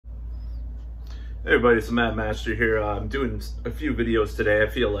Hey everybody, it's the Mad Master here. I'm doing a few videos today. I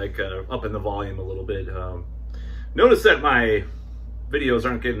feel like upping the volume a little bit. Notice that my videos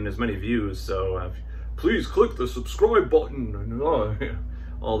aren't getting as many views, so please click the subscribe button and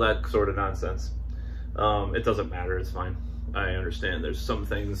all that sort of nonsense. It doesn't matter, it's fine. I understand there's some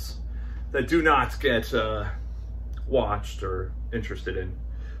things that do not get watched or interested in.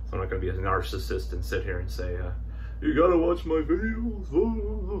 So I'm not going to be a narcissist and sit here and say, you gotta watch my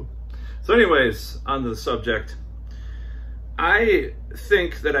videos. So anyways, on the subject, I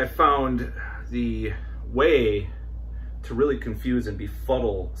think that I found the way to really confuse and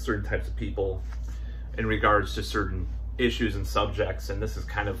befuddle certain types of people in regards to certain issues and subjects, and this is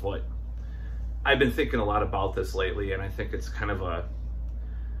kind of what I've been thinking a lot about this lately, and I think it's kind of a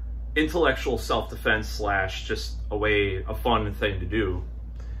intellectual self-defense slash just a fun thing to do.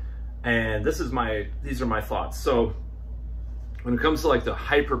 And these are my thoughts. So when it comes to like the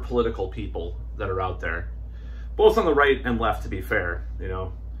hyper-political people that are out there, both on the right and left, to be fair, you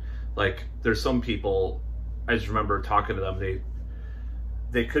know, like there's some people, I just remember talking to them,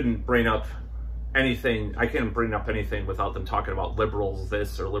 they couldn't bring up anything. I can't bring up anything without them talking about liberals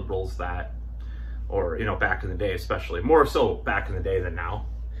this or liberals that, or, you know, back in the day, especially more so back in the day than now.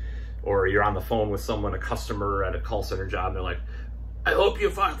 Or you're on the phone with someone, a customer at a call center job, and they're like, I hope you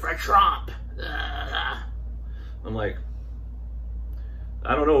vote for Trump. I'm like,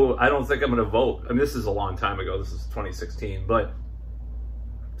 I don't know. I don't think I'm going to vote. I mean, this is a long time ago. This is 2016. But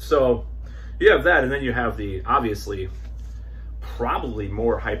so you have that. And then you have the obviously probably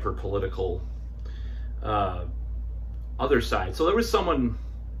more hyper political other side. So there was someone,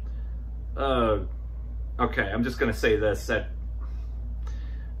 okay, I'm just going to say this, that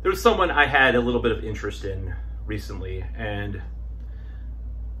there was someone I had a little bit of interest in recently, and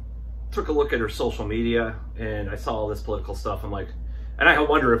took a look at her social media, and I saw all this political stuff. I'm like, and I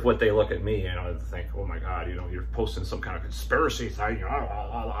wonder if what they look at me and I think, oh my God, you know, you're posting some kind of conspiracy thing, you know,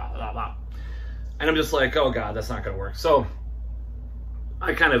 and I'm just like, oh God, that's not going to work. So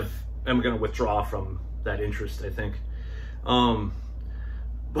I kind of am going to withdraw from that interest, I think.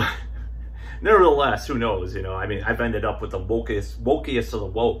 But nevertheless, who knows, you know, I mean, I've ended up with the wokiest of the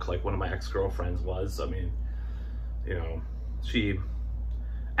woke, like one of my ex-girlfriends was. I mean, you know,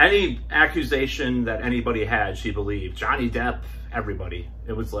 any accusation that anybody had, she believed. Johnny Depp, everybody.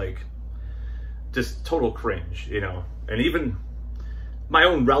 It was like just total cringe, you know. And even my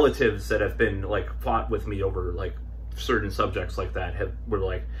own relatives that have been like fought with me over like certain subjects like that were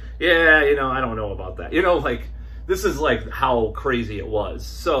like, yeah, you know, I don't know about that. You know, like this is like how crazy it was.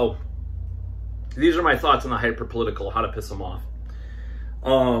 So these are my thoughts on the hyper-political, how to piss them off.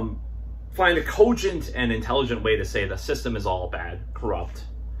 Find a cogent and intelligent way to say the system is all bad, corrupt.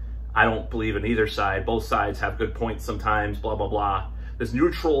 I don't believe in either side. Both sides have good points sometimes, blah, blah, blah. This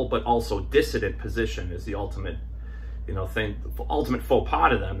neutral but also dissident position is the ultimate, you know, thing, ultimate faux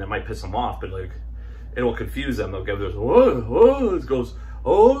pas to them that might piss them off, but like, it will confuse them. They'll give this, it goes,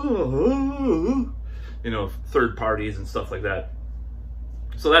 you know, third parties and stuff like that.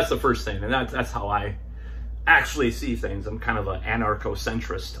 So that's the first thing, and that's how I actually see things. I'm kind of an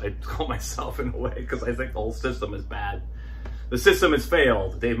anarcho-centrist, I call myself, in a way, because I think the whole system is bad. The system has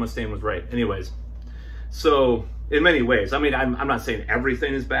failed. Dave Mustaine was right. Anyways, so in many ways, I mean, I'm not saying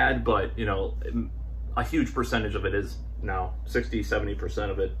everything is bad, but, you know, a huge percentage of it is now, 60-70%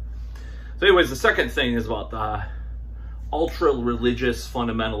 of it. So anyways, the second thing is about the ultra-religious,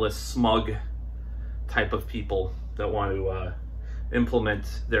 fundamentalist, smug type of people that want to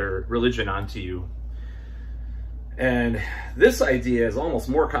implement their religion onto you. And this idea is almost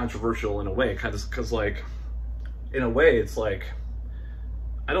more controversial in a way, because like, in a way, it's like,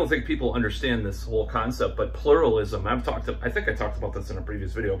 I don't think people understand this whole concept, but pluralism, I think I talked about this in a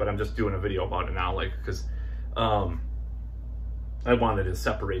previous video, but I'm just doing a video about it now, like, because I wanted to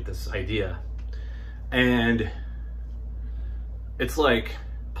separate this idea. And it's like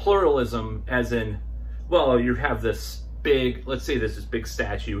pluralism as in, well, you have this big, let's say there's this big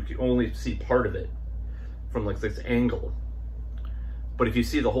statue, you can only see part of it from like this angle. But if you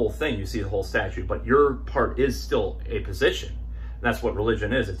see the whole thing, you see the whole statue, but your part is still a position. And that's what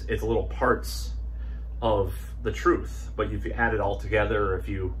religion is. It's little parts of the truth. But if you add it all together, or if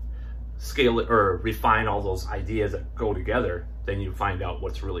you scale it or refine all those ideas that go together, then you find out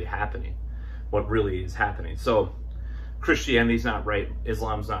what's really happening, what really is happening. So Christianity's not right,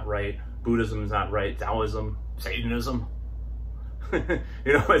 Islam's not right, Buddhism is not right, Taoism, Satanism. You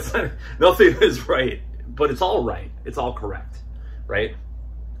know, it's not, nothing is right, but it's all right. It's all correct. Right?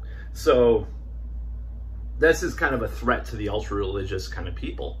 So this is kind of a threat to the ultra-religious kind of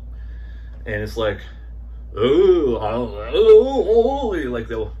people. And it's like, like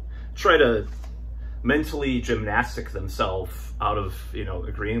they'll try to mentally gymnastic themselves out of, you know,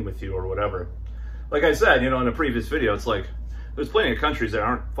 agreeing with you or whatever. Like I said, you know, in a previous video, it's like, there's plenty of countries that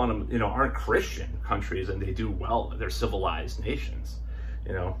aren't Christian countries, and they do well. They're civilized nations,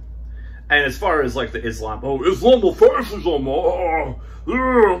 you know. And as far as like the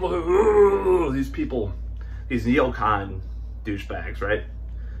Islamofascism, these people, these neocon douchebags, right?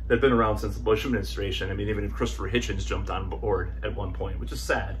 They've been around since the Bush administration. I mean, even Christopher Hitchens jumped on board at one point, which is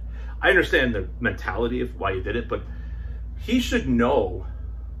sad. I understand the mentality of why he did it, but he should know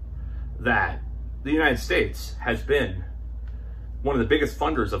that the United States has been one of the biggest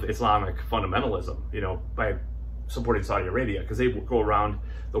funders of Islamic fundamentalism, you know, by supporting Saudi Arabia, because they go around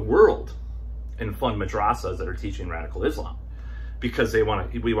the world and fund madrasas that are teaching radical Islam, because we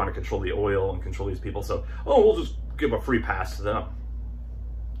want to control the oil and control these people. So, we'll just give a free pass to them.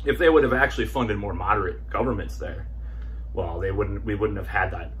 If they would have actually funded more moderate governments there, well, we wouldn't have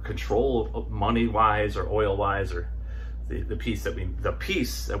had that control money-wise or oil-wise, or the peace that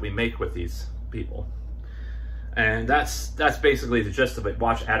we make with these people. And that's basically the gist of it.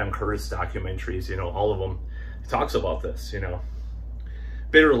 Watch Adam Kerr's documentaries, you know, all of them. He talks about this, you know.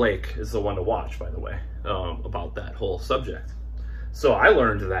 Bitter Lake is the one to watch, by the way, about that whole subject. So I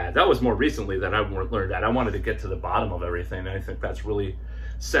learned that. That was more recently that I learned that. I wanted to get to the bottom of everything, and I think that's really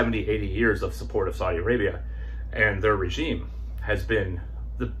 70, 80 years of support of Saudi Arabia, and their regime has been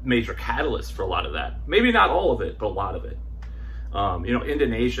the major catalyst for a lot of that. Maybe not all of it, but a lot of it. You know,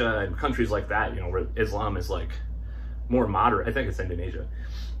 Indonesia and countries like that, you know, where Islam is like more moderate. I think it's Indonesia.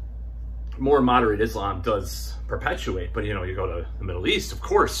 More moderate Islam does perpetuate, but you know, you go to the Middle East, of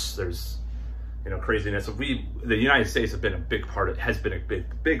course, there's, you know, craziness. The United States has been a big part of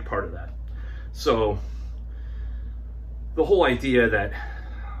that. So the whole idea that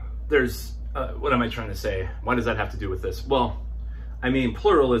there's, what am I trying to say? Why does that have to do with this? Well, I mean,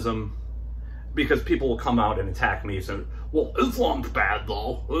 pluralism, because people will come out and attack me, so, well, Islam's bad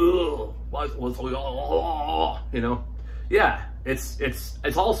though. You know, yeah,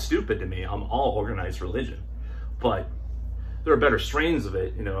 it's all stupid to me. I'm all organized religion, but there are better strains of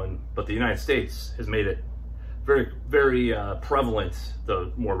it, you know. But the United States has made it very, very prevalent,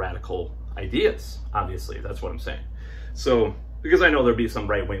 the more radical ideas. Obviously, that's what I'm saying. So, because I know there'll be some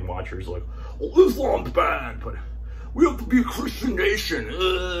right-wing watchers like, well, Islam's bad, but we have to be a Christian nation.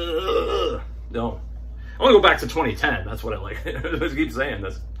 No. I want to go back to 2010. That's what I like. I just keep saying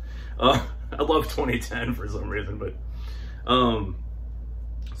this. I love 2010 for some reason, but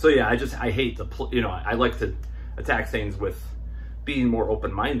so yeah, I hate you know, I like to attack things with being more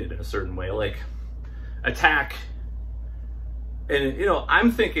open-minded in a certain way, like attack. And you know,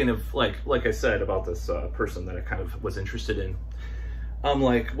 I'm thinking of like I said about this person that I kind of was interested in. I'm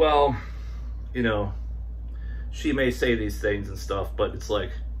like, well, you know, she may say these things and stuff, but it's like,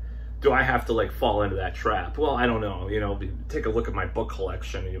 do I have to like fall into that trap? Well, I don't know. You know, take a look at my book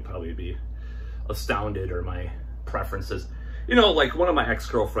collection and you'll probably be astounded, or my preferences. You know, like one of my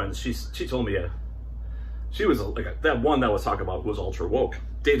ex-girlfriends, she told me she was like that one that I was talking about was ultra woke,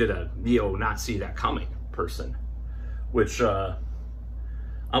 dated a neo-Nazi that coming person, which I'm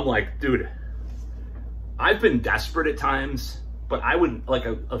like, dude, I've been desperate at times, but I wouldn't, like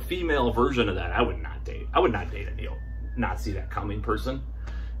a female version of that, I would not date. I would not date a neo-Nazi that coming person.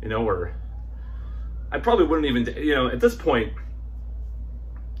 You know, or I probably wouldn't even, you know, at this point,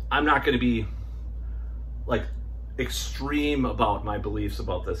 I'm not going to be like extreme about my beliefs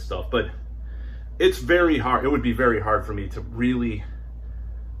about this stuff, but it's very hard. It would be very hard for me to really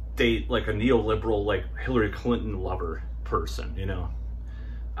date like a neoliberal, like Hillary Clinton lover person, you know.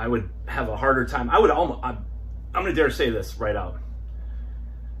 I would have a harder time. I'm going to dare say this right out.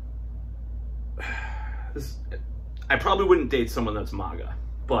 I probably wouldn't date someone that's MAGA.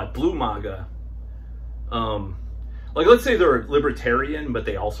 But blue MAGA, like let's say they're libertarian, but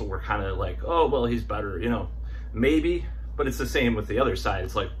they also were kind of like, oh, well, he's better, you know, maybe, but it's the same with the other side.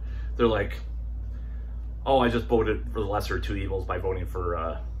 It's like, they're like, oh, I just voted for the lesser of two evils by voting for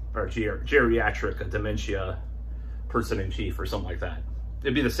our geriatric dementia person-in-chief or something like that.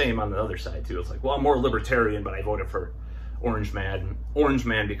 It'd be the same on the other side too. It's like, well, I'm more libertarian, but I voted for Orange Man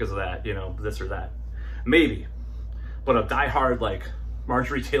because of that, you know, this or that. Maybe, but a diehard like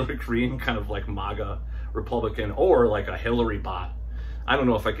Marjorie Taylor Greene, kind of like MAGA Republican, or like a Hillary bot. I don't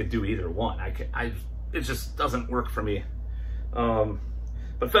know if I could do either one. It just doesn't work for me.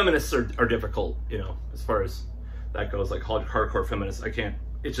 But feminists are difficult, you know, as far as that goes, like hardcore feminists. I can't,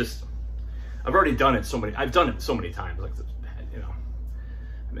 it's just, I've already done it I've done it so many times, like, you know,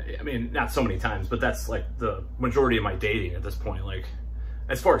 I mean, not so many times, but that's like the majority of my dating at this point. Like,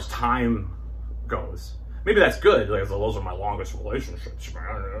 as far as time goes, maybe that's good. Like, those are my longest relationships,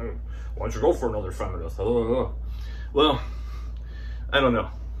 man. why don't you go for another feminist? Well, I don't know,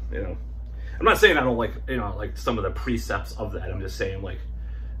 you know. I'm not saying I don't like, you know, like some of the precepts of that. I'm just saying, like,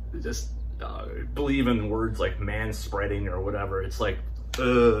 just believe in words like man-spreading or whatever. It's like,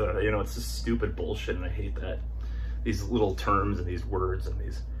 you know, it's just stupid bullshit, and I hate that. These little terms and these words and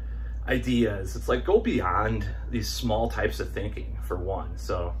these ideas. It's like, go beyond these small types of thinking, for one.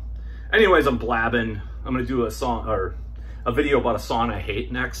 So anyways, I'm blabbing. I'm gonna do a video about a song I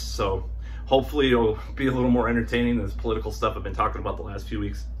hate next, so hopefully it'll be a little more entertaining than this political stuff I've been talking about the last few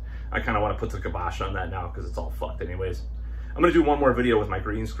weeks. I kind of want to put the kibosh on that now because it's all fucked anyways. I'm gonna do one more video with my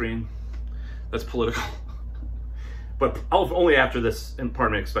green screen that's political. But only after this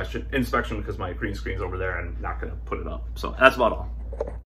inspection, because my green screen's over there and I'm not gonna put it up. So that's about all.